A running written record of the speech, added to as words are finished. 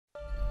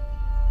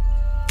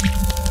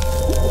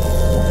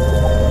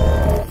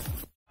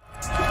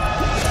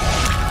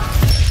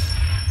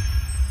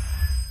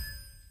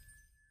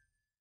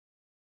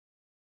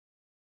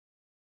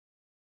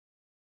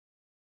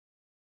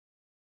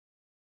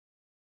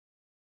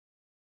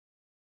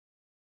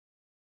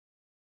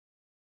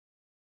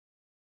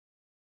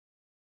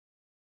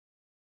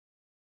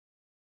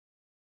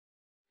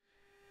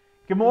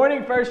Good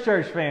morning, First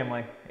Church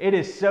family. It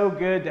is so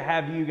good to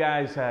have you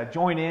guys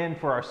join in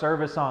for our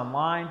service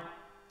online.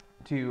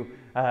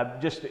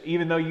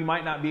 Even though you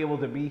might not be able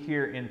to be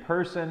here in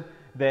person,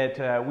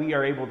 that we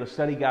are able to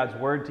study God's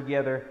Word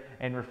together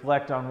and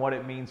reflect on what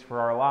it means for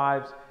our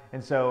lives.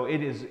 And so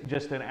it is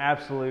just an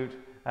absolute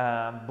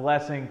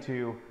blessing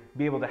to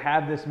be able to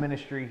have this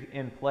ministry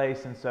in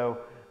place. And so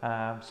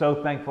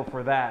thankful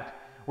for that.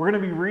 We're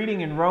going to be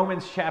reading in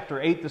Romans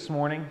chapter 8 this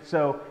morning.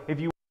 So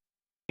if you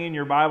in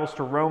your Bibles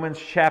to Romans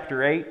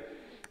chapter 8,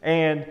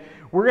 and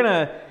we're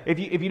gonna, if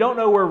you don't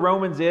know where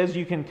Romans is,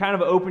 you can kind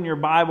of open your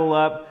Bible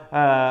up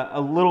a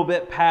little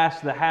bit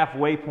past the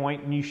halfway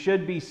point, and you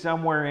should be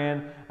somewhere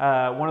in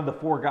one of the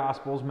four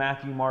Gospels: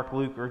 Matthew, Mark,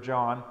 Luke, or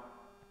John.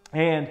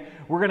 And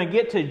we're going to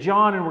get to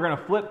John, and we're going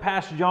to flip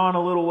past John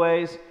a little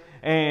ways,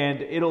 and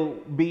it'll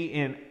be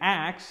in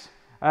Acts,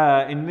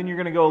 and then you're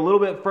going to go a little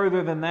bit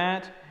further than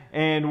that,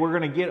 and we're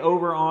going to get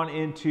over on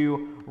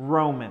into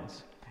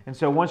Romans. And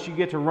so once you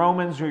get to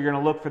Romans, you're going to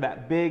look for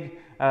that big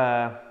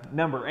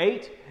number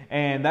 8,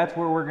 and that's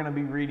where we're going to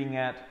be reading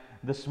at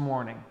this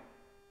morning.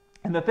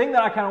 And the thing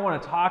that I kind of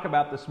want to talk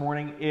about this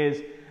morning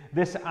is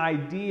this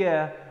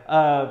idea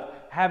of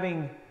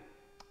having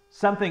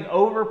something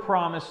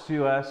overpromised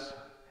to us,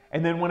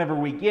 and then whenever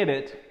we get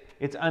it,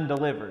 it's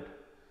undelivered,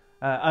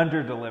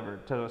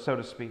 underdelivered, so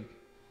to speak.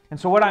 And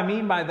so what I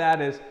mean by that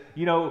is,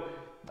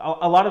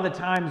 a lot of the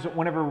times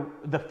whenever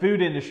the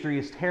food industry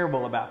is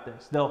terrible about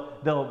this,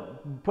 they'll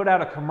put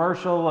out a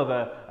commercial of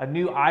a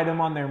new item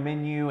on their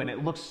menu, and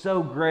it looks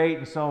so great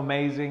and so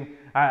amazing.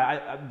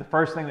 The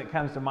first thing that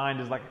comes to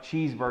mind is like a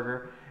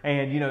cheeseburger,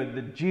 and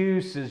the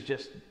juice is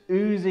just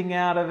oozing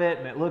out of it,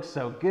 and it looks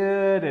so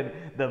good, and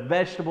the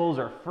vegetables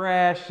are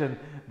fresh, and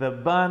the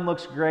bun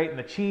looks great, and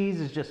the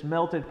cheese is just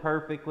melted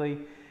perfectly,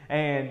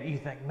 and you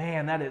think,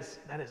 man, that is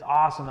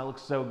awesome, that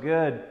looks so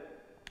good.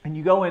 And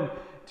you go in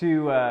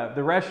to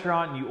the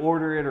restaurant and you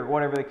order it, or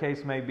whatever the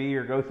case may be,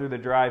 or go through the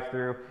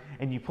drive-thru,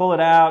 and you pull it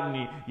out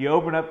and you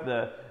open up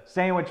the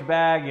sandwich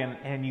bag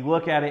and you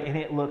look at it, and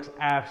it looks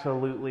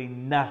absolutely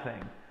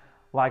nothing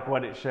like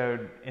what it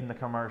showed in the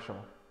commercial.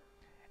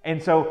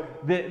 And so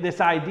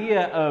this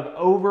idea of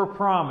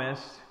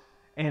overpromised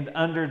and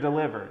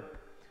underdelivered,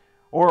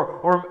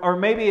 or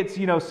maybe it's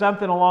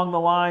something along the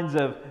lines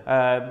of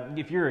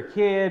if you're a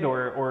kid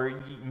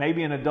or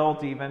maybe an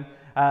adult even.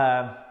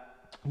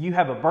 You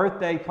have a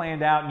birthday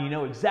planned out and you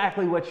know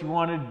exactly what you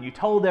wanted, and you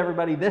told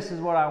everybody, this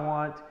is what I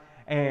want,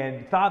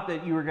 and thought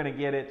that you were going to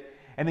get it,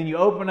 and then you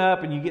open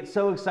up and you get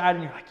so excited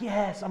and you're like,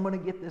 yes, I'm going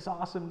to get this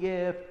awesome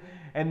gift,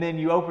 and then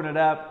you open it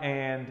up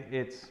and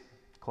it's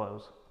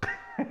clothes.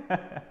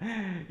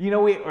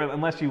 Or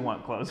unless you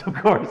want clothes, of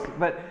course,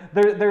 but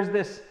there's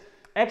this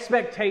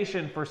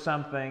expectation for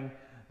something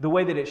the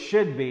way that it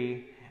should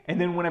be,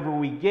 and then whenever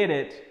we get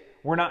it,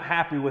 we're not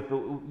happy with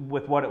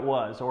what it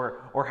was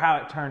or how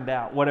it turned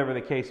out, whatever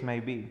the case may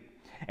be.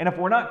 And if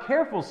we're not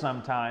careful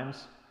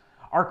sometimes,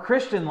 our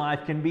Christian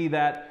life can be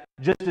that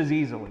just as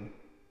easily.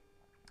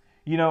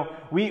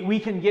 We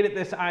can get at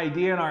this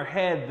idea in our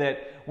head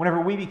that whenever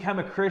we become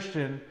a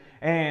Christian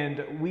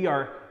and we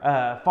are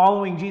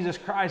following Jesus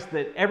Christ,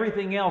 that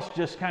everything else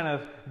just kind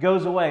of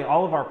goes away.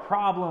 All of our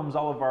problems,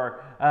 all of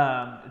our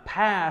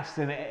past,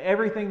 and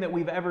everything that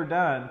we've ever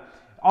done,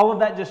 all of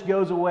that just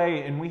goes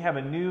away, and we have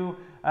a new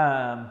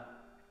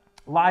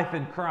life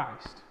in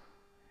Christ.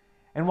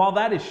 And while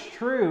that is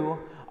true,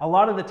 a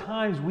lot of the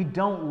times we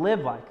don't live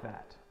like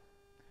that.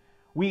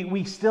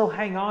 We still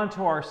hang on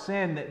to our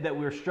sin that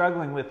we're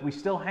struggling with. We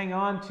still hang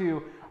on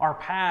to our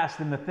past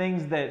and the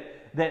things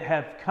that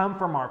have come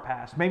from our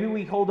past. Maybe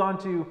we hold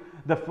on to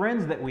the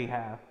friends that we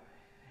have.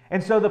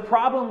 And so the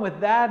problem with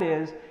that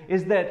is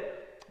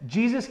that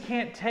Jesus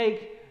can't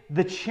take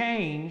the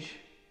change.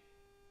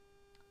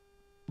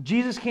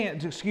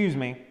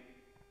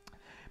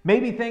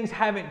 Maybe things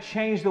haven't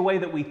changed the way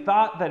that we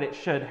thought that it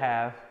should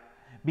have,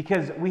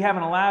 because we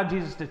haven't allowed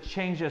Jesus to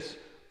change us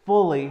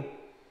fully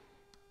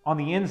on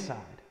the inside.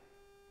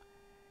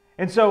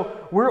 And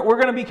so we're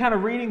going to be kind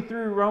of reading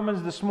through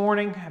Romans this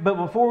morning, but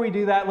before we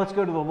do that, let's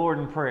go to the Lord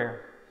in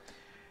prayer.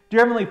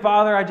 Dear Heavenly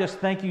Father, I just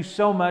thank you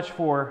so much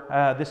for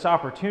this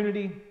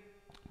opportunity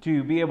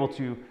to be able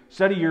to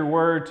study your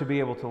word, to be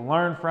able to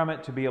learn from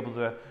it, to be able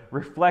to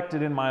reflect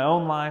it in my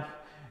own life.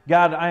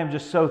 God, I am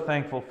just so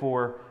thankful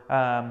for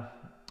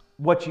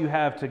what you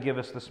have to give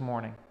us this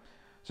morning.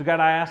 So God,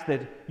 I ask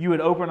that you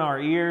would open our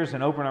ears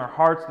and open our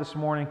hearts this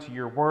morning to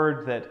your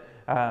word, that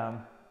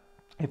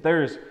if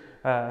there is,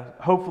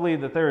 hopefully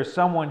that there is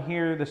someone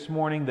here this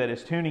morning that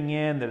is tuning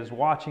in, that is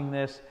watching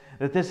this,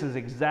 that this is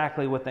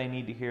exactly what they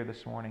need to hear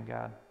this morning,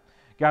 God.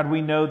 God,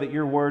 we know that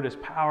your word is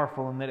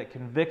powerful, and that it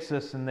convicts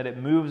us, and that it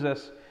moves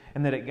us,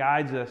 and that it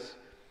guides us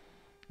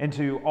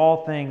into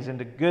all things,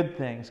 into good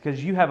things,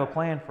 because you have a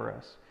plan for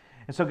us.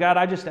 And so, God,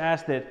 I just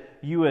ask that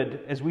you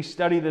would, as we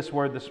study this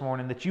word this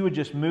morning, that you would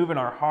just move in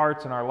our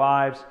hearts and our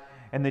lives,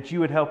 and that you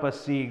would help us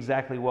see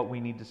exactly what we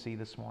need to see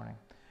this morning.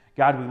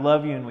 God, we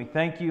love you and we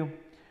thank you,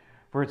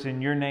 for it's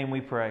in your name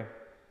we pray.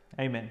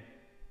 Amen.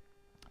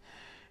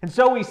 And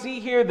so we see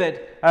here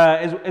that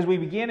as we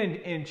begin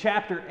in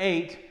chapter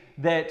 8,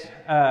 that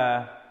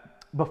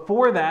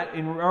before that,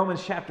 in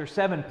Romans chapter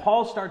 7,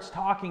 Paul starts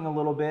talking a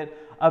little bit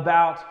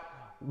about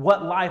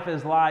what life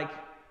is like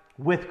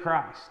with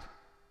Christ.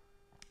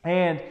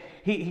 And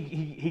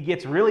he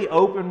gets really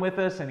open with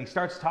us, and he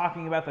starts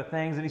talking about the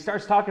things, and he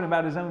starts talking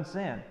about his own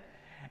sin.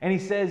 And he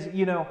says,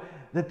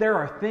 that there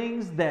are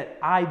things that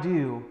I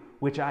do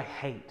which I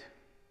hate.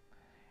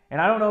 And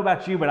I don't know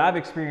about you, but I've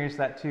experienced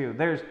that too.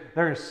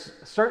 There's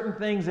certain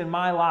things in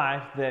my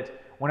life that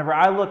whenever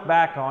I look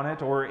back on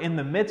it or in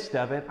the midst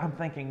of it, I'm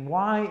thinking,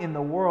 why in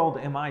the world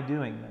am I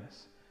doing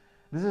this?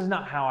 This is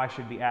not how I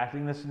should be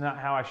acting. This is not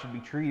how I should be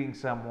treating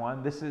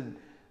someone. This is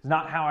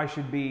not how I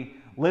should be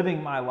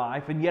living my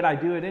life, and yet I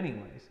do it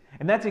anyways.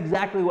 And that's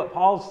exactly what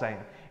Paul's saying.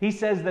 He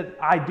says that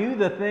I do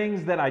the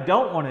things that I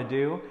don't want to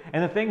do,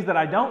 and the things that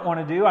I don't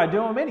want to do, I do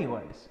them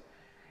anyways.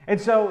 And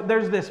so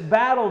there's this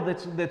battle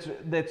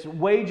that's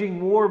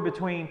waging war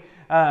between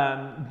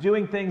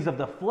doing things of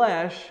the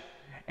flesh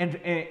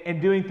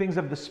and doing things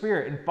of the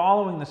Spirit, and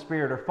following the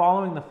Spirit or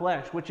following the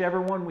flesh.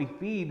 Whichever one we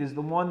feed is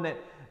the one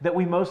that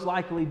we most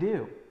likely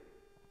do.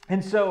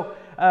 And so,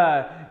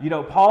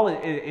 Paul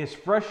is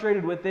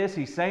frustrated with this.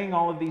 He's saying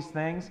all of these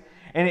things.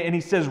 And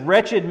he says,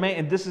 wretched man,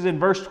 and this is in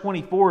verse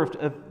 24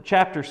 of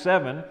chapter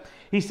 7.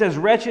 He says,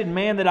 wretched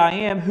man that I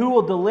am, who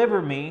will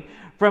deliver me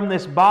from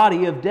this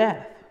body of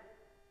death?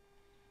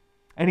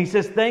 And he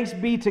says, thanks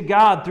be to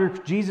God through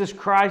Jesus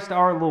Christ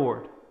our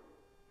Lord.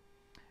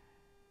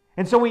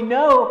 And so we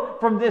know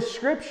from this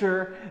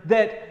scripture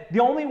that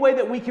the only way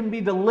that we can be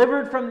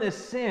delivered from this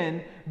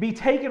sin, be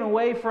taken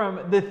away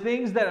from the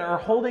things that are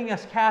holding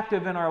us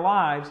captive in our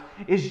lives,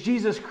 is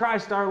Jesus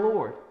Christ our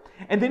Lord.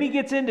 And then he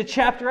gets into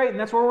chapter 8, and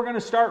that's where we're going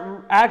to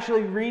start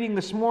actually reading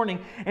this morning.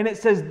 And it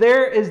says,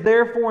 there is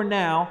therefore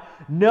now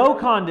no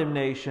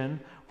condemnation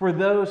for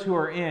those who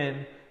are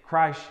in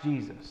Christ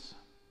Jesus.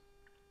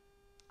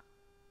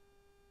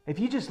 If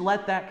you just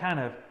let that kind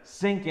of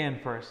sink in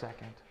for a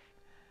second.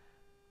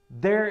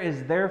 There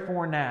is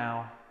therefore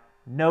now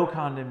no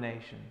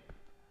condemnation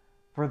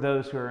for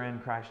those who are in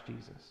Christ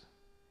Jesus.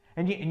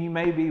 And you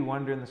may be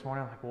wondering this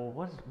morning, like, well,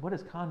 what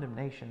does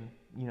condemnation,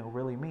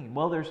 really mean?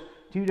 Well, there's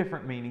two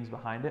different meanings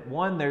behind it.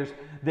 One, there's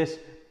this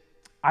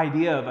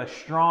idea of a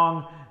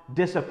strong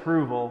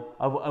disapproval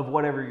of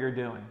whatever you're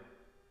doing.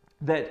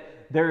 That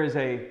there is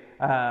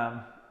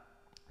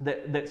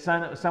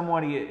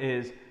somebody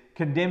is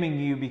condemning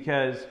you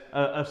because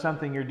of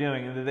something you're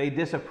doing, and that they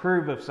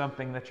disapprove of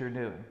something that you're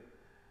doing,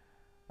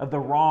 of the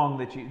wrong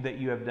that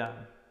you have done.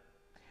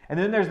 And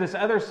then there's this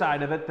other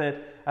side of it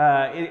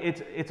that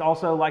it's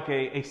also like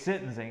a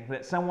sentencing,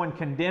 that someone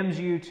condemns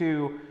you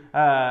to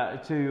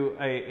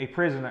a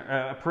prison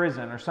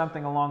or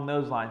something along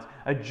those lines.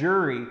 A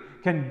jury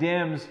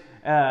condemns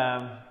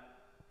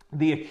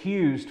the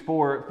accused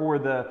for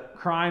the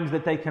crimes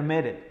that they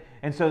committed,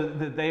 and so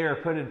that they are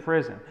put in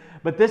prison.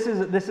 But this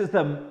is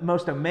the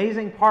most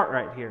amazing part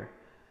right here.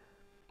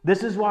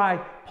 This is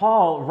why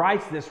Paul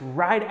writes this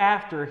right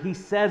after he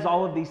says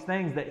all of these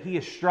things that he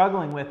is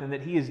struggling with and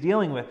that he is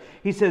dealing with.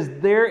 He says,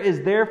 there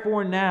is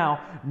therefore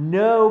now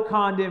no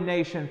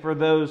condemnation for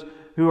those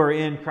who are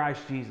in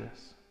Christ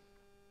Jesus.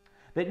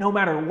 That no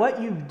matter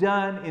what you've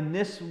done in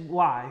this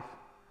life,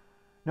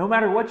 no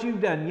matter what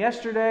you've done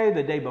yesterday,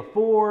 the day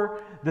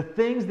before, the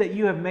things that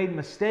you have made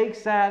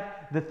mistakes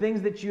at, the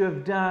things that you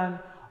have done,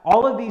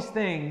 all of these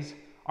things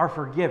are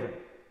forgiven.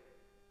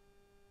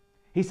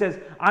 He says,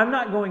 I'm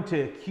not going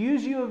to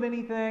accuse you of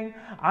anything.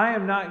 I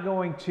am not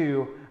going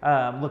to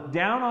look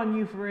down on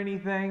you for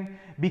anything,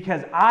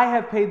 because I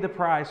have paid the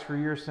price for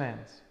your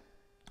sins.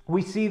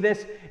 We see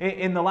this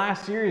in the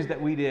last series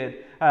that we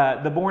did,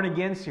 the Born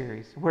Again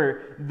series,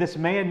 where this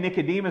man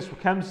Nicodemus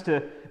comes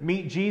to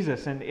meet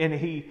Jesus, and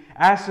he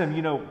asks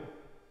him,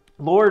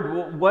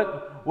 Lord,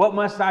 what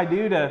must I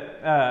do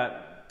to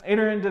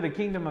enter into the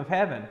kingdom of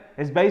heaven,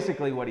 is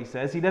basically what he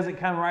says. He doesn't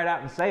come right out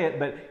and say it,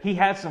 but he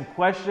has some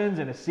questions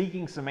and is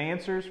seeking some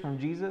answers from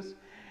Jesus.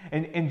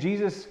 And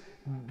Jesus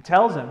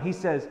tells him, he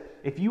says,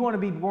 if you want to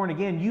be born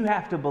again, you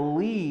have to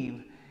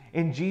believe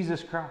in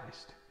Jesus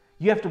Christ.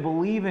 You have to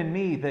believe in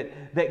me,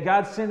 that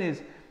God sent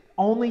His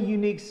only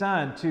unique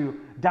Son to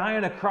die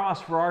on a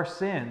cross for our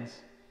sins,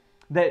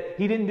 that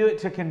He didn't do it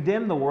to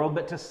condemn the world,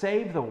 but to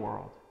save the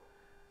world.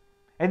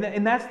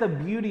 And that's the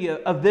beauty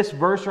of this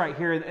verse right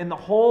here, and the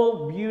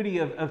whole beauty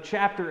of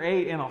chapter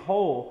 8 in a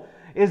whole,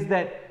 is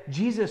that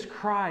Jesus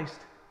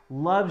Christ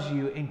loves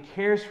you and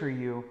cares for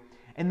you,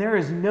 and there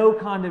is no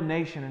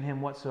condemnation in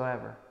Him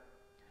whatsoever.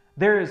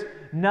 There is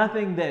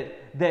nothing that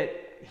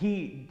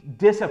He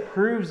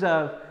disapproves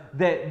of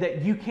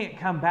that you can't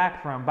come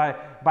back from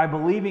by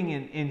believing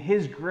in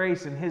His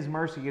grace and His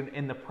mercy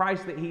and the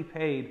price that He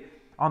paid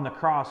on the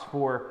cross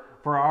for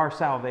our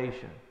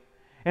salvation.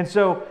 And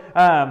so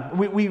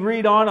we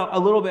read on a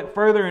little bit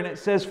further, and it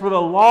says, for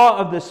the law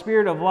of the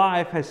Spirit of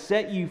life has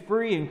set you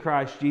free in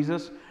Christ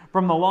Jesus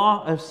from the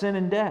law of sin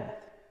and death.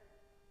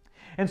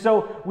 And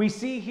so we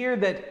see here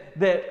that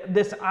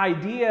this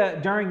idea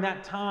during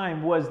that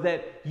time was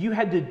that you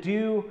had to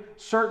do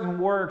certain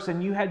works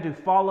and you had to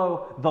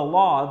follow the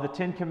law, the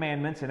 10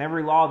 Commandments, and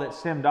every law that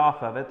stemmed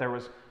off of it. There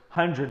was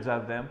hundreds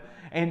of them.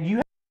 And you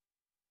had to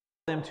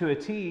follow them to a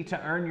T to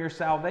earn your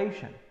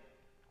salvation.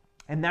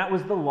 And that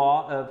was the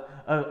law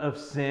of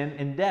sin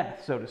and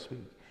death, so to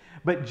speak.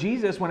 But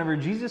Jesus, whenever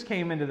Jesus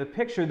came into the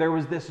picture, there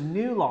was this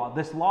new law,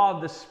 this law of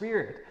the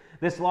Spirit,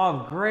 this law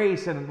of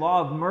grace and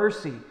law of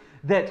mercy,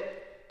 that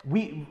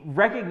we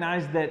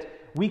recognized that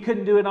we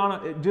couldn't do it on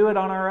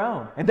our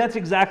own. And that's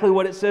exactly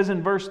what it says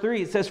in verse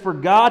 3. It says, "For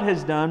God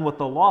has done what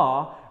the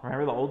law,"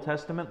 remember the Old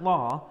Testament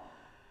law,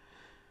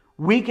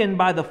 "weakened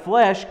by the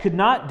flesh could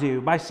not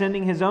do. By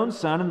sending His own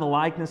Son in the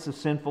likeness of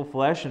sinful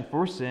flesh and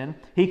for sin,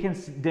 He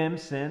condemned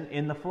sin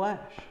in the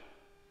flesh."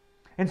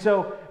 And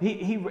so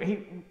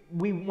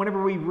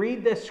whenever we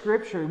read this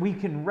scripture, we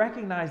can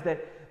recognize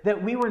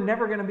that we were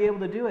never going to be able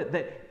to do it.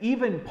 That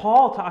even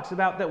Paul talks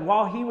about that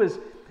while he was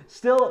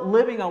still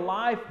living a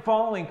life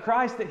following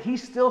Christ, that he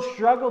still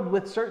struggled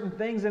with certain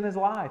things in his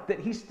life, that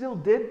he still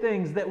did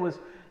things that was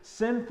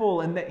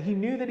sinful and that he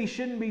knew that he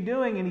shouldn't be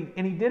doing,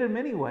 and he did them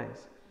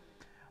anyways.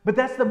 But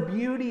that's the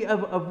beauty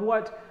of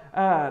what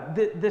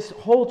this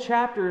whole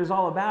chapter is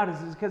all about,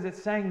 is because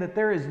it's saying that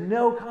there is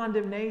no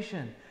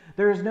condemnation.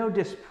 There is no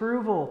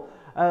disapproval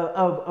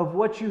of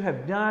what you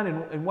have done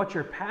and what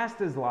your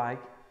past is like,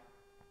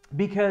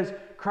 because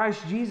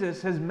Christ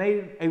Jesus has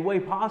made a way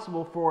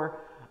possible for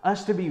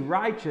us to be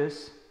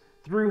righteous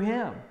through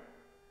Him.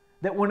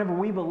 That whenever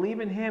we believe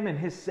in Him and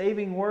His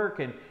saving work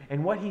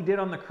and what He did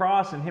on the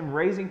cross and Him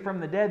raising from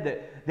the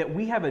dead, that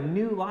we have a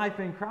new life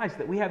in Christ,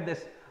 that we have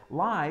this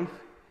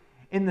life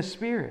in the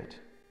Spirit.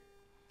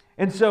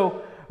 And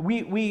so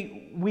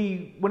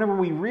whenever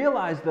we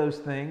realize those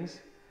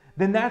things,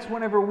 then that's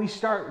whenever we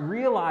start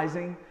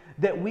realizing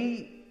that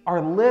we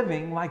are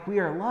living like we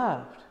are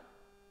loved.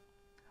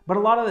 But a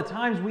lot of the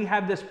times we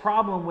have this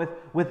problem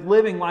with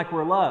living like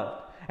we're loved.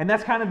 And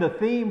that's kind of the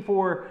theme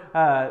for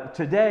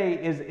today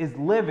is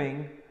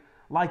living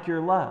like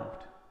you're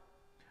loved.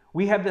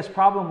 We have this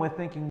problem with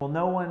thinking, well,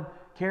 no one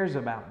cares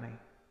about me.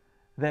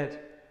 That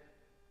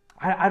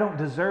I don't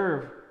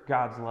deserve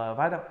God's love.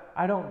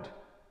 I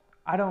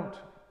don't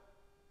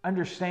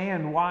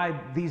understand why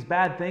these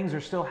bad things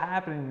are still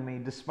happening to me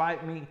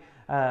despite me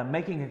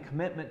making a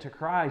commitment to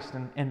Christ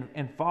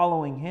and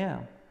following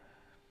Him.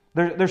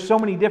 There's so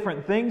many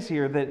different things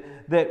here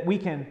that we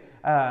can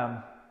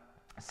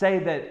say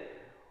that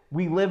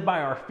we live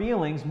by our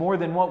feelings more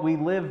than what we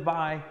live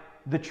by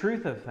the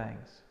truth of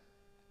things.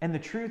 And the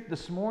truth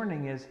this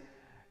morning is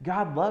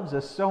God loves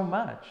us so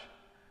much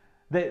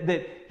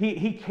that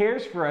He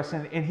cares for us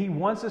and He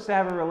wants us to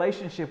have a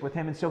relationship with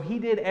Him. And so He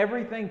did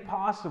everything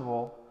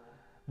possible,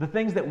 the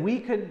things that we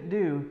couldn't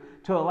do,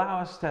 to allow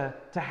us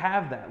to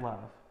have that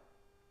love.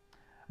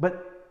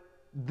 But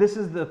this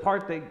is the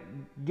part that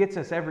gets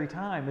us every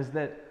time, is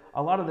that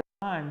a lot of the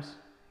times,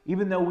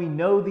 even though we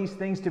know these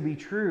things to be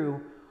true,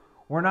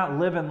 we're not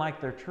living like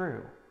they're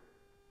true.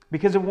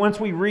 Because once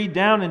we read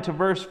down into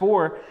verse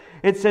 4,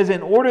 it says,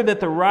 "In order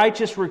that the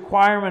righteous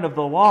requirement of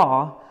the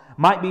law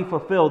might be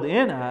fulfilled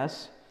in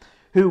us,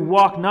 who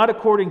walk not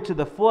according to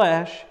the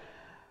flesh,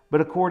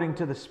 but according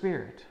to the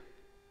Spirit."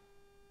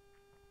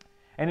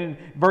 And in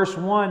verse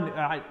 1,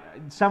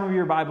 some of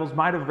your Bibles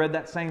might have read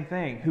that same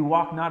thing, "who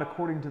walk not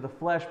according to the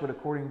flesh, but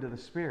according to the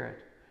Spirit."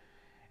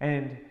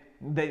 And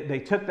they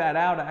took that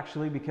out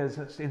actually,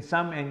 because in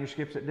some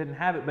manuscripts it didn't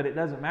have it, but it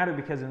doesn't matter,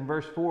 because in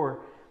verse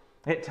 4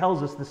 it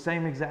tells us the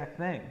same exact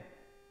thing.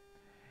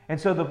 And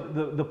so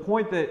the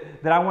point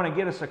that I want to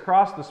get us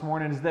across this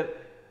morning is that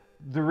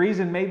the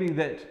reason maybe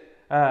that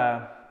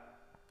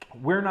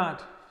we're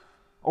not,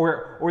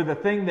 or the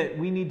thing that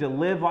we need to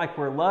live like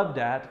we're loved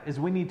at, is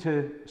we need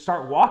to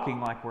start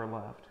walking like we're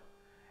loved.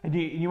 And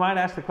you might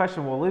ask the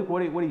question, well, Luke,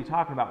 what are you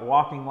talking about,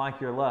 walking like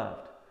you're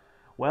loved?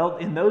 Well,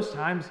 in those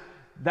times,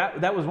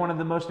 that was one of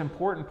the most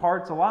important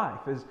parts of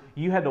life, is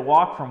you had to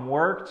walk from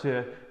work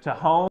to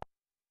home,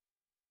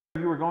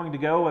 where you were going to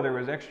go, whether it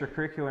was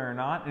extracurricular or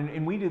not.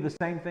 And we do the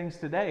same things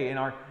today in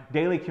our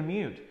daily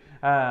commute.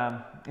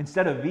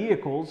 Instead of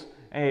vehicles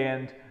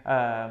and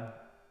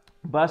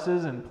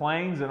buses and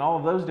planes and all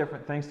of those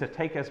different things to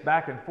take us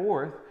back and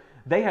forth,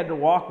 they had to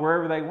walk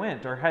wherever they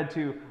went, or had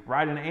to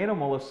ride an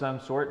animal of some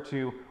sort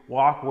to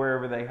walk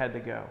wherever they had to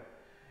go.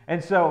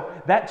 And so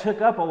that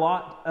took up a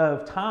lot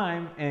of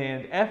time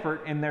and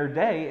effort in their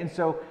day. And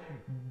so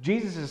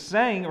Jesus is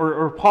saying,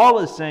 or Paul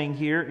is saying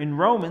here in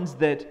Romans,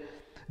 that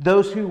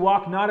those who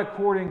walk not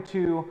according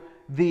to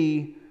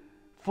the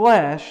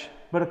flesh,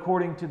 but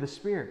according to the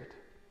Spirit.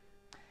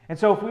 And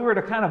so if we were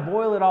to kind of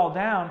boil it all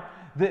down,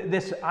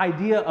 this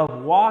idea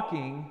of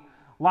walking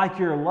like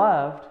you're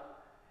loved,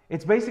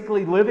 it's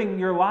basically living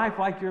your life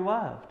like you're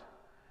loved.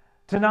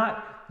 To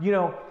not,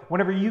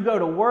 whenever you go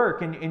to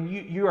work and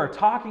you are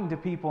talking to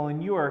people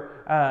and you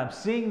are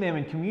seeing them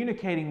and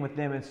communicating with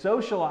them and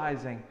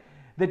socializing,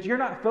 that you're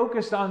not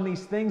focused on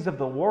these things of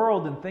the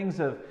world and things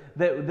that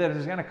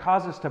is going to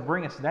cause us to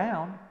bring us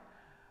down,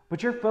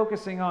 but you're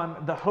focusing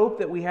on the hope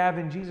that we have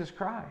in Jesus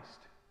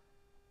Christ.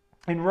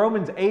 In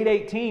Romans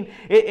 8:18,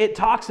 it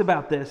talks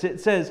about this. It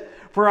says,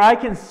 "For I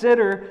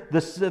consider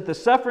that the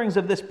sufferings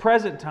of this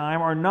present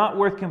time are not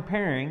worth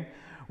comparing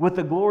with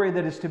the glory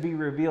that is to be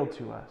revealed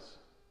to us."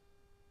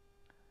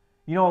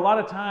 You know, a lot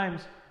of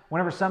times,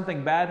 whenever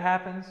something bad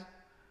happens,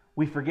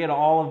 we forget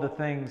all of the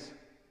things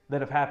that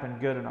have happened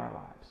good in our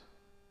lives.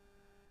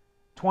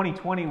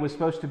 2020 was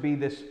supposed to be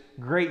this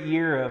great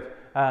year of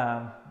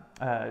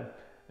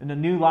a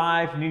new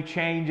life, new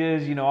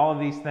changes, you know, all of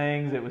these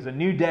things. It was a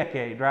new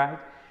decade, right?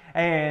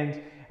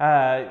 And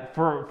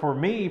for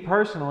me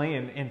personally,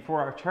 and for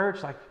our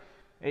church, like,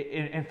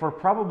 and for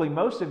probably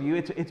most of you,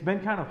 it's been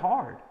kind of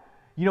hard.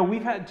 You know,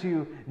 we've had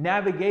to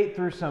navigate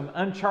through some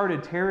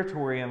uncharted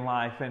territory in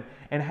life,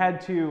 and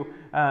had to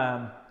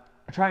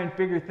try and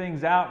figure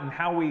things out and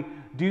how we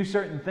do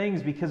certain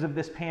things because of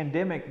this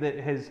pandemic that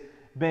has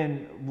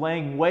been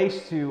laying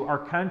waste to our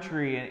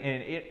country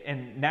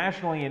and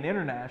nationally and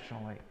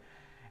internationally.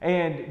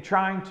 And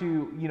trying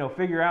to, you know,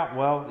 figure out,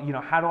 well, you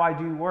know, how do I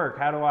do work?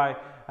 How do I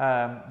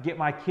get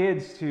my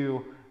kids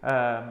to,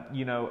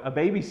 you know, a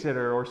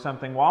babysitter or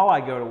something while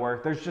I go to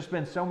work? There's just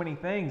been so many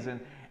things,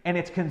 and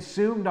it's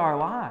consumed our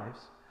lives.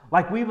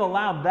 Like, we've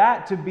allowed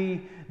that to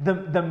be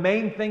the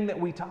main thing that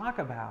we talk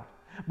about.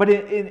 But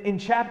in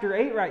chapter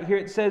 8 right here,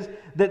 it says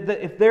that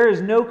if there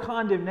is no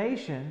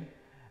condemnation,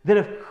 that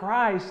if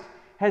Christ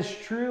has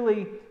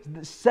truly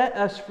set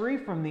us free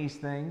from these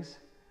things,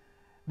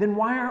 then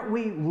why aren't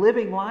we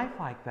living life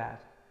like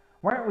that?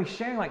 Why aren't we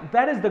sharing like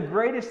that? Is the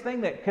greatest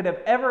thing that could have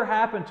ever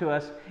happened to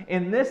us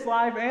in this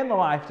life and the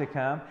life to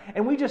come,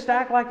 and we just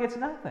act like it's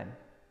nothing.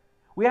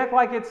 We act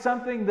like it's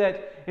something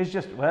that is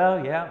just,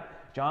 well, yeah,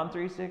 John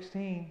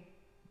 3:16,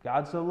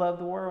 God so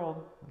loved the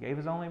world, gave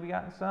His only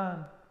begotten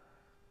Son.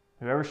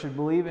 Whoever should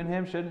believe in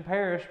Him shouldn't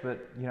perish, but,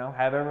 you know,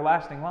 have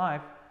everlasting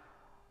life.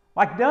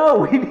 Like, no,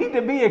 we need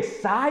to be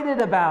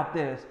excited about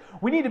this.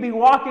 We need to be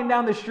walking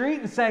down the street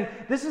and saying,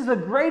 this is the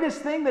greatest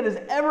thing that has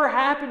ever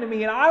happened to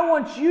me, and I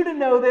want you to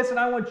know this, and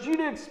I want you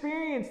to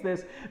experience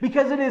this,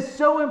 because it is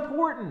so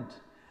important.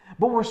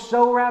 But we're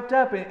so wrapped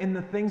up in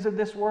the things of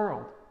this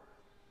world.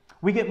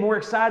 We get more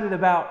excited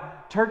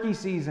about turkey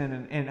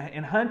season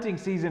and hunting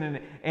season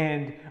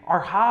and our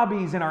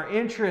hobbies and our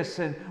interests,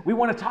 and we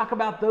want to talk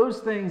about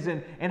those things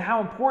and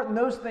how important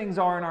those things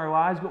are in our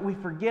lives, but we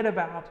forget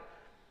about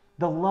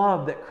the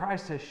love that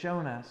Christ has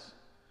shown us,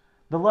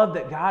 the love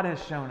that God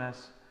has shown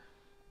us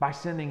by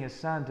sending His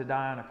Son to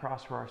die on a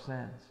cross for our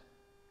sins.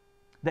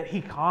 That He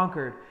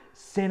conquered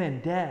sin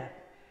and death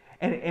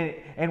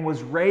and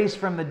was raised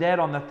from the dead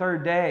on the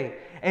third day,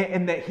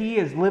 and that He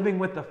is living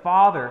with the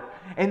Father,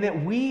 and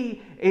that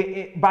we,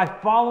 by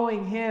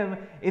following Him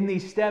in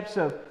these steps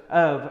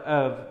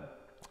of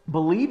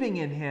believing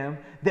in Him,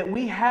 that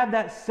we have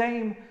that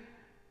same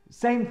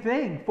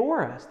thing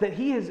for us, that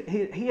He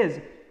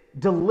has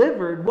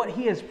delivered what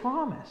He has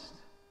promised.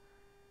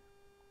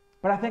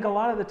 But I think a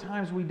lot of the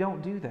times we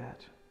don't do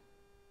that.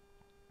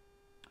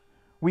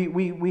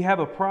 We have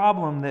a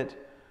problem that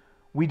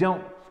we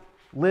don't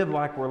live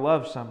like we're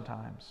loved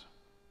sometimes.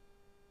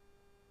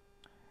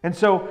 And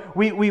so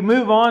we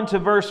move on to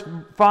verse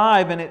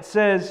 5, and it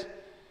says,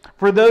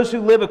 "For those who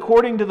live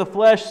according to the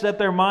flesh set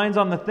their minds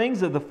on the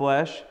things of the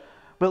flesh,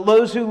 but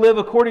those who live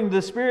according to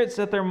the Spirit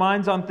set their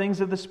minds on things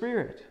of the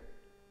Spirit."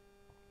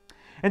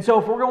 And so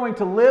if we're going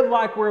to live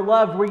like we're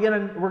loved, we're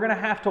going to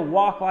have to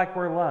walk like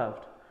we're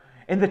loved.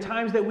 And the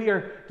times that we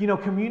are, you know,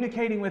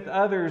 communicating with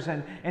others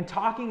and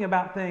talking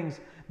about things,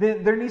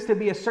 there needs to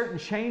be a certain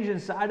change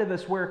inside of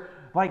us where,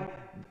 like,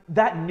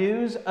 that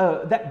news,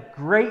 that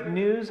great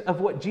news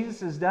of what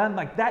Jesus has done,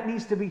 like, that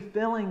needs to be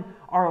filling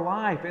our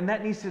life, and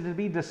that needs to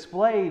be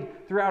displayed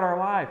throughout our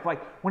life. Like,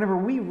 whenever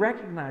we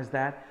recognize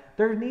that,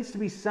 there needs to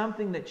be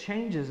something that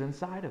changes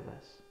inside of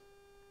us.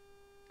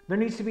 There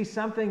needs to be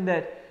something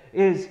that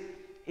is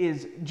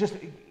just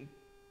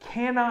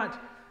cannot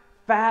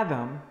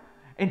fathom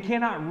and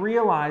cannot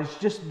realize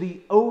just the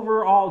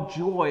overall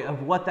joy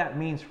of what that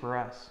means for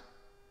us.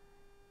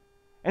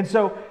 And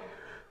so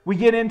we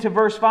get into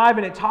verse 5,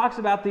 and it talks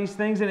about these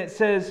things, and it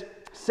says,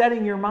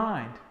 setting your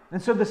mind.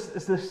 And so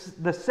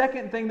the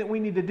second thing that we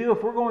need to do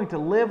if we're going to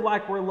live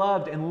like we're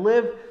loved and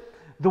live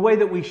the way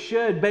that we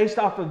should based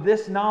off of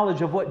this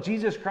knowledge of what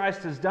Jesus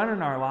Christ has done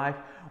in our life,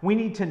 we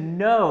need to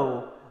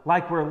know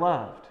like we're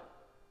loved.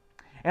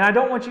 And I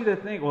don't want you to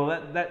think, well,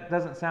 that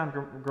doesn't sound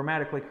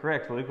grammatically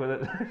correct, Luke.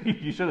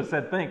 You should have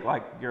said think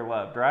like you're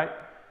loved, right?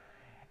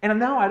 And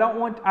no, I don't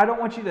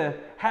want you to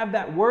have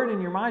that word in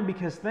your mind,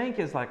 because think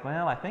is like,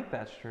 well, I think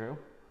that's true.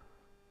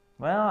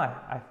 Well,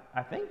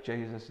 I think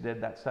Jesus did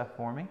that stuff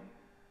for me.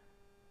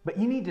 But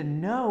you need to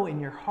know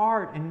in your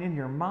heart and in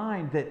your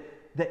mind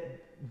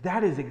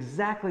that is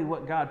exactly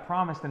what God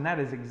promised, and that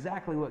is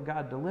exactly what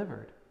God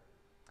delivered.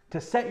 To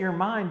set your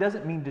mind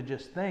doesn't mean to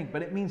just think,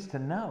 but it means to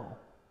know.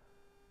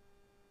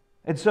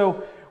 And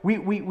so we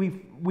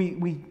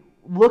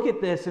look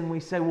at this and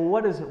we say, well,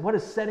 what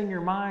does setting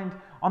your mind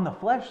on the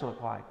flesh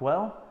look like?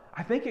 Well,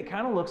 I think it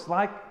kind of looks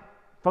like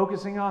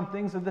focusing on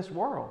things of this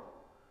world.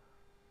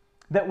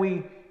 that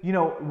we,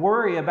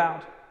 worry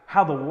about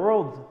how the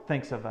world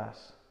thinks of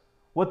us,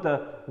 what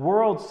the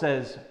world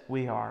says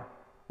we are,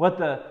 what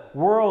the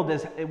world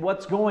is,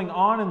 what's going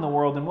on in the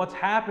world and what's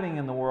happening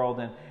in the world.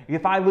 And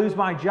if I lose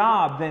my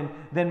job,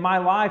 then my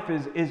life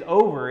is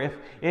over.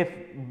 If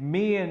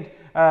me and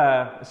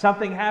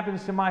something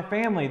happens to my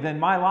family, then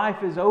my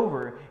life is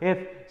over.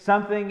 If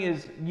something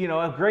is,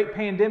 a great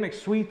pandemic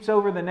sweeps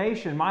over the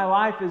nation, my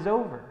life is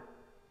over.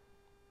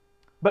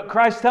 But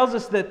Christ tells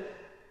us that,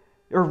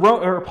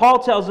 or Paul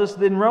tells us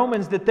in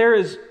Romans, that there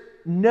is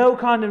no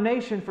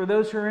condemnation for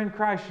those who are in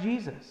Christ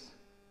Jesus.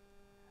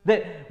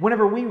 That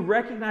whenever we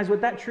recognize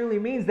what that truly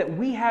means, that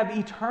we have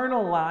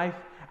eternal life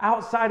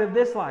outside of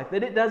this life,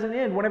 that it doesn't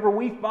end. Whenever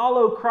we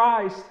follow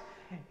Christ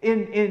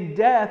in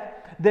death,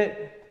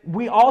 that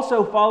we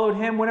also followed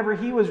Him whenever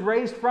He was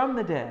raised from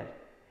the dead.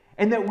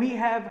 And that we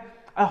have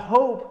a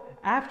hope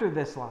after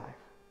this life.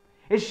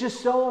 It's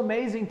just so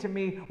amazing to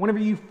me whenever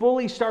you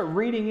fully start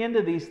reading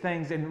into these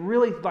things and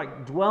really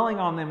dwelling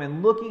on them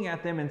and looking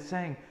at them and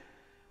saying,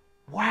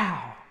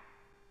 wow,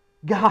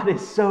 God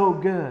is so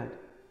good.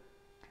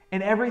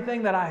 And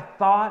everything that I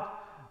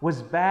thought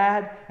was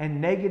bad and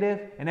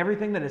negative, and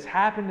everything that has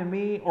happened to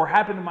me or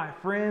happened to my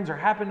friends or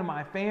happened to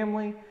my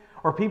family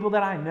or people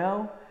that I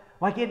know,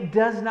 it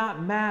does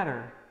not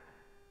matter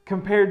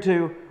compared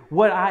to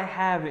what I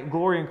have at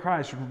glory in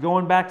Christ.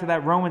 Going back to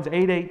that Romans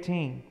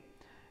 8:18,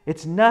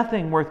 it's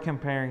nothing worth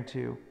comparing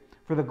to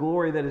for the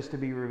glory that is to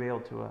be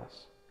revealed to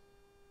us.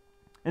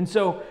 And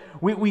so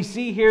we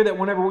see here that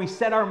whenever we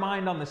set our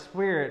mind on the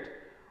Spirit,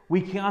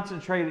 we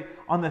concentrate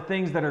on the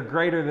things that are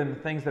greater than the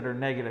things that are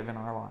negative in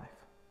our life.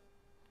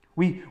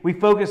 We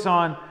focus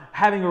on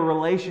having a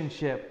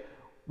relationship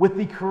with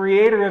the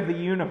Creator of the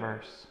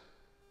universe.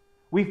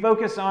 We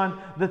focus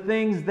on the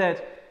things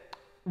that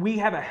we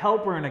have a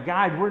helper and a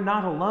guide. We're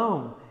not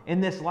alone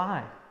in this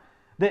life.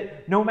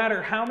 That no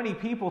matter how many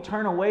people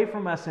turn away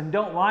from us and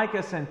don't like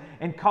us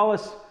and call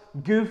us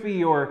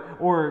goofy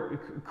or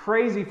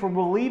crazy for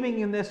believing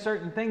in this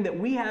certain thing, that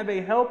we have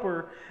a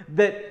helper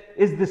that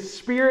is the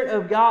Spirit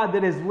of God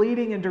that is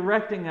leading and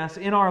directing us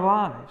in our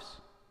lives.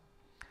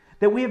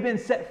 That we have been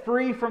set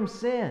free from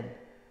sin.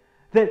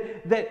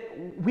 That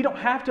we don't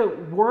have to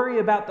worry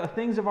about the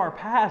things of our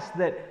past,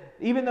 that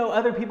even though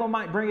other people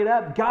might bring it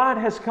up, God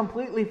has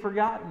completely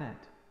forgotten it.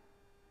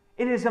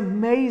 It is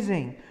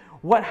amazing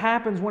what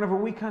happens whenever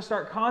we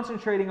start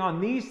concentrating on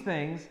these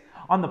things,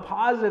 on the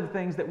positive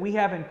things that we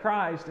have in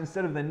Christ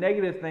instead of the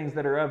negative things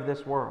that are of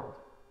this world.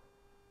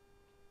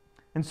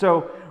 And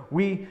so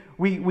we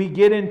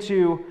get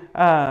into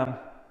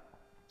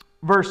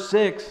verse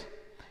 6,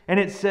 and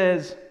it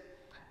says,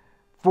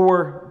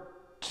 "For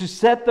to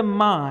set the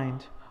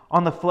mind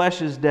on the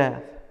flesh is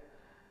death,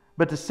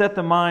 but to set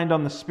the mind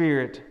on the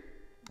Spirit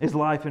is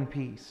life and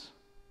peace."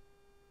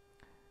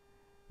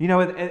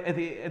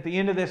 At the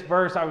end of this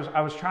verse,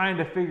 I was trying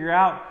to figure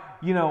out,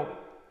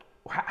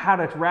 how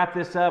to wrap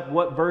this up,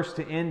 what verse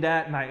to end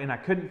at, and I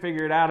couldn't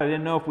figure it out. I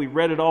didn't know if we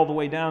read it all the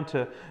way down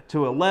to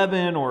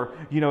 11, or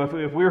if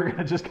we were going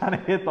to just kind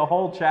of hit the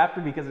whole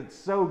chapter because it's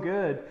so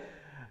good.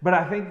 But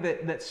I think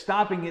that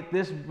stopping at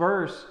this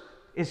verse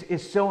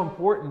is so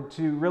important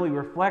to really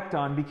reflect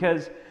on,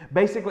 because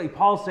basically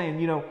Paul's saying,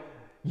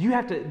 you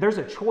have to. There's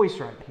a choice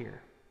right here.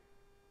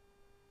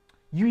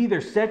 You either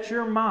set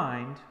your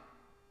mind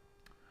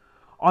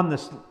on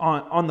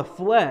the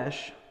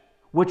flesh,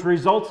 which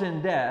results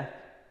in death,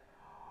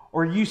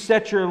 or you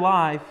set your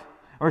life,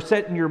 or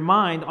set your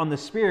mind on the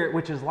Spirit,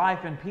 which is life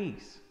and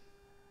peace.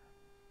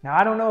 Now,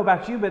 I don't know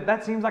about you, but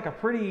that seems like a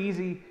pretty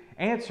easy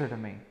answer to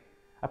me.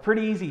 A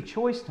pretty easy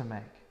choice to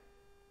make.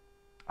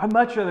 I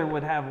much rather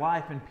would have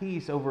life and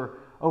peace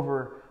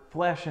over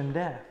flesh and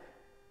death.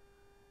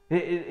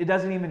 It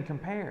doesn't even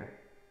compare.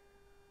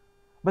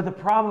 But the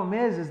problem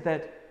is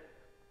that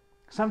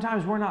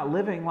sometimes we're not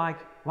living like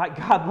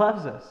God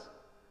loves us.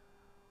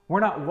 We're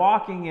not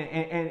walking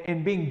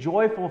and being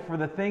joyful for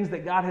the things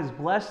that God has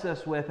blessed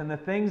us with and the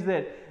things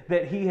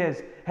that He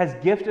has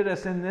gifted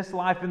us in this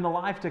life and the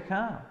life to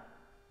come.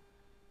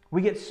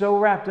 We get so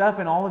wrapped up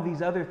in all of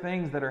these other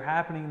things that are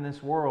happening in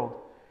this world,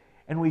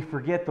 and we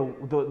forget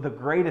the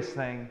greatest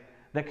thing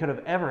that could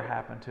have ever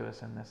happened to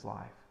us in this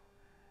life.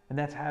 And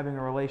that's having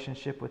a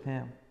relationship with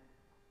Him.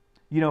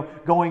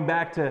 Going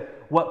back to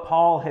what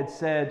Paul had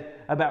said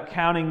about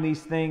counting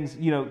these things,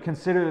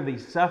 consider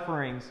these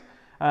sufferings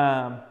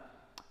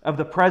of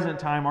the present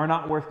time are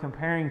not worth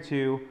comparing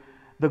to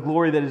the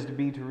glory that is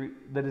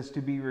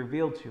to be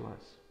revealed to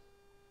us.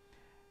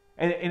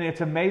 And it's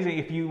amazing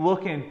if you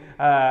look in,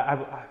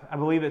 I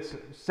believe it's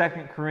 2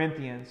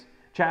 Corinthians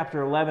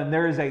chapter 11,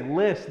 there is a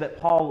list that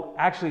Paul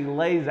actually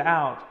lays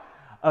out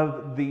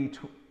of the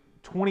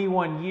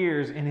 21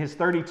 years in his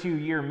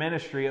 32-year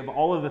ministry of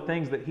all of the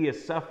things that he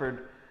has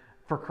suffered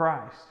for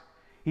Christ.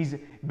 He's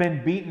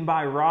been beaten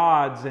by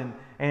rods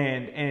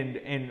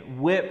and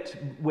whipped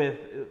with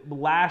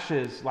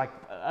lashes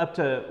up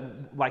to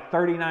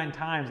 39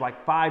 times,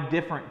 5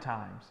 different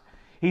times.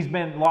 He's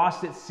been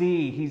lost at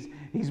sea.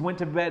 He's went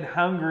to bed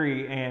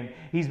hungry, and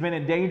he's been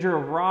in danger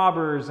of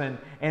robbers and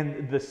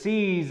the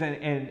seas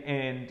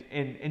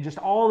and just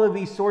all of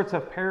these sorts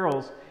of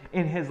perils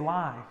in his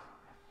life.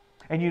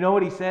 And you know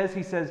what he says?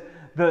 He says,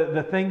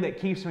 the thing that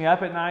keeps me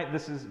up at night,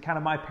 this is kind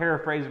of my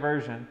paraphrase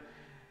version,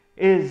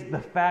 is the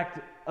fact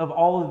of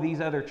all of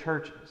these other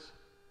churches.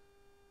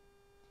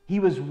 He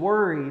was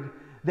worried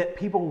that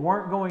people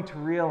weren't going to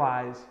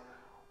realize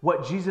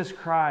what Jesus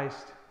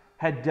Christ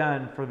had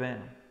done for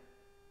them.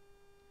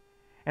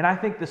 And I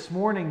think this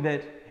morning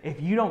that if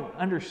you don't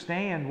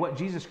understand what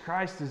Jesus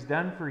Christ has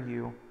done for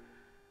you,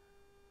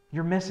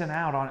 you're missing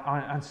out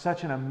on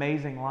such an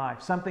amazing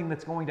life, something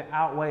that's going to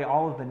outweigh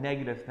all of the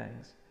negative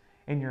things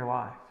in your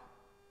life.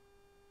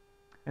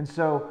 And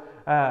so,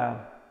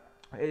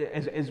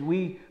 as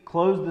we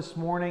close this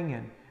morning,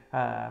 and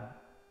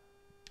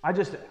I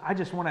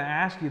just want to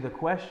ask you the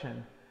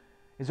question,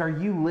 is, are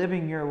you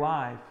living your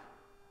life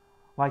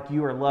like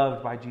you are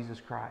loved by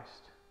Jesus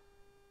Christ?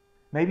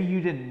 Maybe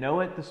you didn't know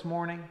it this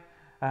morning.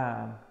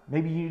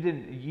 Maybe you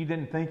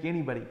didn't think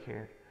anybody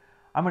cared.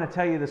 I'm going to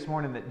tell you this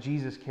morning that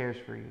Jesus cares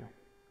for you.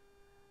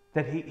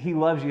 That He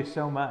loves you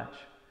so much.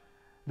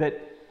 That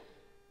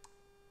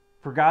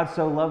for God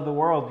so loved the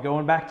world,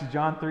 going back to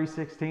John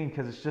 3:16,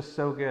 because it's just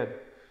so good,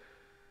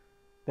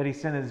 that He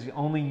sent His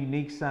only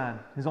unique Son,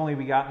 His only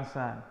begotten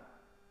Son,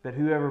 that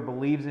whoever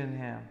believes in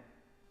Him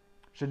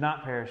should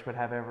not perish but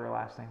have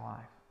everlasting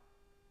life.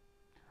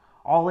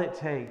 All it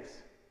takes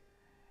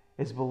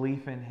is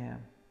belief in Him.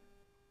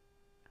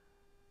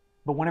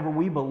 But whenever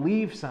we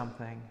believe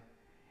something,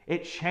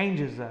 it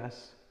changes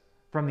us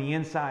from the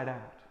inside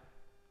out.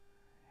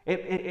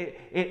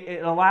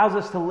 It allows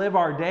us to live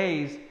our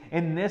days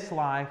in this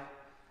life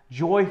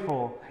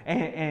joyful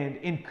and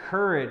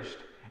encouraged,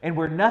 and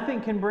where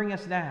nothing can bring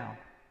us down.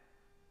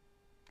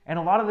 And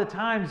a lot of the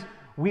times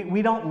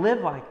we don't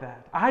live like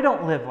that. I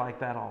don't live like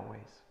that always.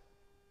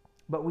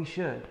 But we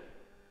should.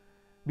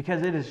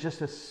 Because it is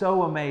just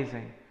so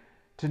amazing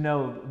to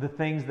know the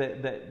things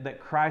that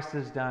Christ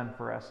has done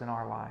for us in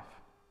our life.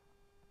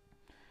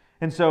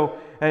 And so,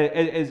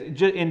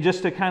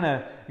 just to kind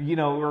of,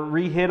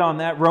 re-hit on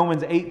that,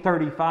 Romans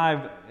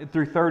 8:35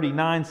 through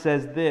 39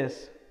 says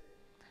this,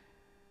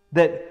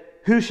 that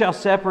who shall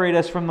separate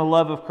us from the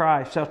love of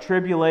Christ? Shall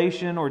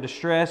tribulation or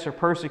distress or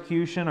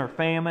persecution or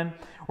famine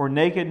or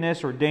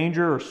nakedness or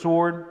danger or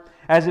sword?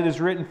 As it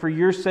is written, for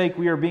your sake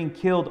we are being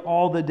killed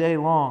all the day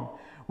long.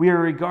 We are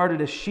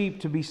regarded as sheep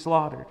to be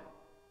slaughtered.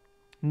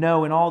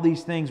 No, in all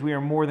these things we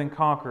are more than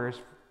conquerors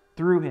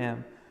through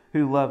Him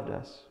who loved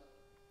us.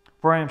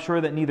 For I am sure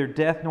that neither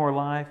death nor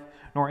life,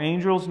 nor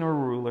angels nor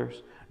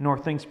rulers, nor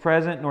things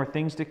present nor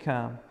things to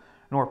come,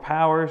 nor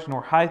powers,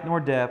 nor height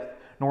nor depth,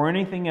 nor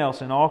anything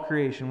else in all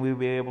creation will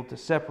be able to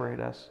separate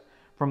us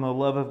from the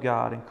love of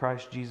God in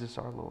Christ Jesus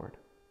our Lord.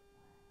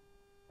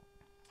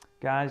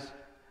 Guys,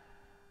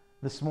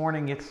 this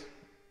morning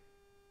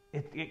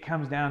it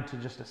comes down to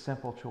just a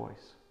simple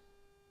choice.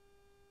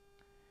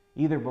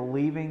 Either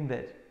believing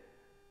that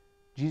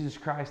Jesus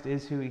Christ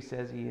is who He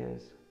says He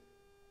is,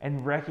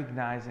 and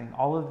recognizing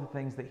all of the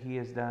things that He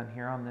has done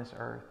here on this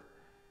earth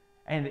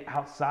and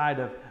outside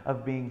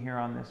of being here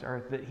on this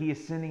earth, that He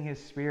is sending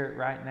His Spirit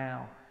right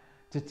now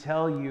to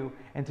tell you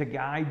and to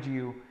guide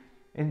you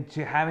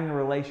into having a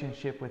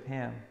relationship with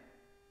Him.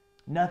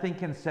 Nothing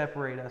can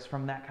separate us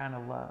from that kind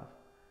of love.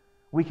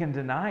 We can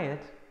deny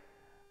it,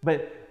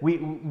 but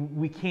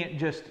we can't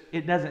just,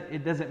 it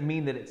doesn't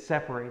mean that it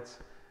separates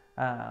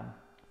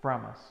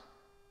from us.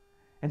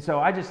 And so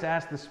I just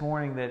ask this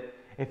morning that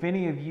if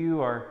any of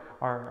you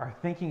are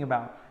thinking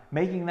about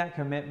making that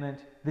commitment,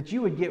 that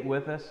you would get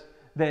with us,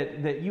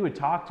 that you would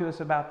talk to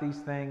us about these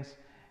things,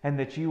 and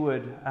that you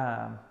would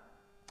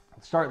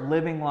start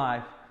living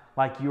life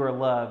like you are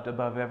loved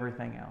above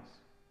everything else.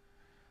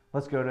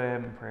 Let's go to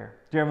Him in prayer.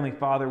 Dear Heavenly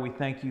Father, we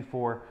thank You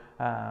for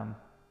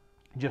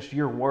just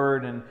Your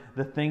Word and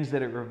the things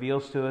that it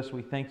reveals to us.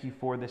 We thank You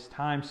for this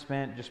time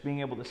spent just being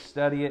able to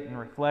study it and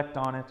reflect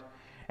on it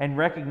and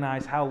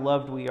recognize how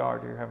loved we are,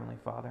 dear Heavenly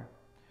Father.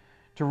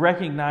 To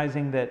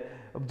recognizing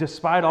that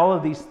despite all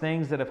of these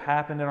things that have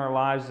happened in our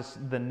lives,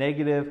 the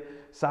negative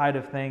side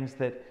of things,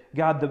 that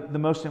God, the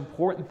most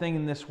important thing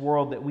in this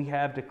world that we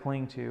have to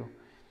cling to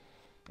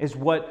is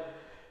what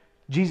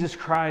Jesus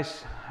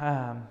Christ's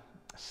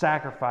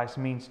sacrifice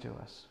means to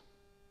us.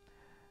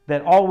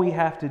 That all we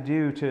have to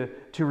do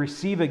to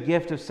receive a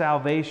gift of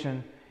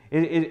salvation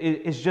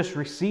is just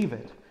receive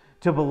it.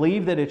 To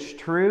believe that it's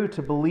true,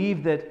 to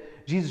believe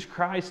that Jesus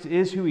Christ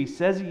is who He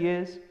says He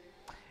is,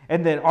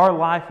 and that our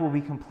life will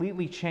be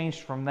completely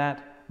changed from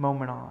that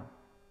moment on.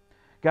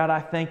 God, I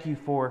thank You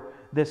for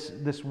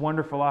this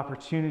wonderful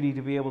opportunity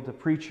to be able to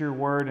preach Your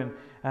Word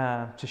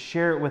and to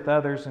share it with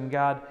others. And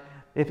God,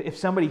 if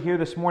somebody here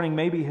this morning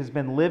maybe has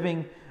been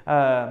living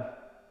a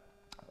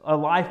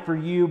life for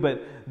You,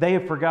 but they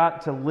have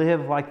forgot to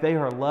live like they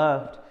are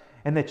loved,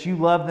 and that You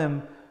love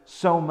them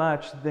so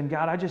much, then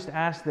God, I just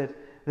ask that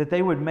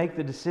they would make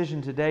the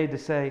decision today to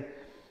say,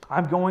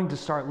 I'm going to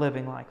start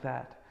living like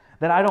that.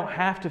 That I don't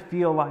have to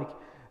feel like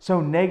so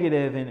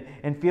negative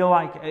and feel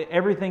like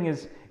everything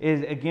is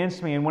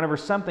against me, and whenever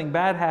something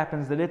bad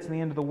happens that it's the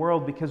end of the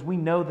world, because we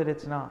know that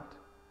it's not.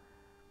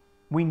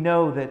 We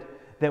know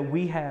that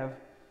we have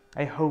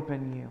a hope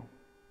in you.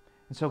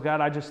 And so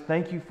God, I just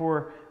thank you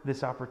for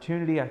this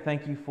opportunity. I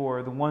thank you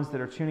for the ones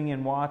that are tuning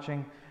in,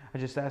 watching. I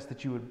just ask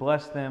that you would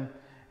bless them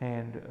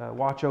and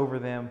watch over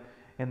them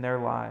in their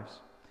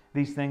lives.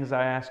 These things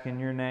I ask in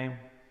your name.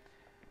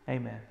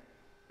 Amen.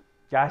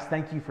 Guys,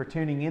 thank you for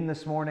tuning in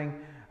this morning.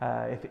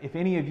 If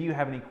any of you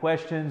have any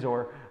questions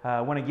or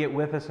want to get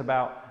with us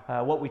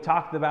about what we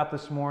talked about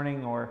this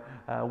morning, or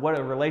what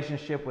a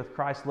relationship with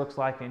Christ looks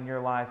like in your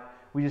life,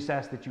 we just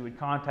ask that you would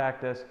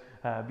contact us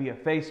via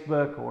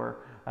Facebook or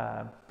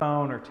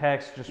phone or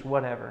text, just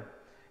whatever.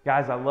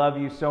 Guys, I love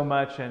you so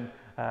much, and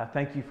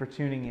thank you for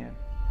tuning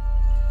in.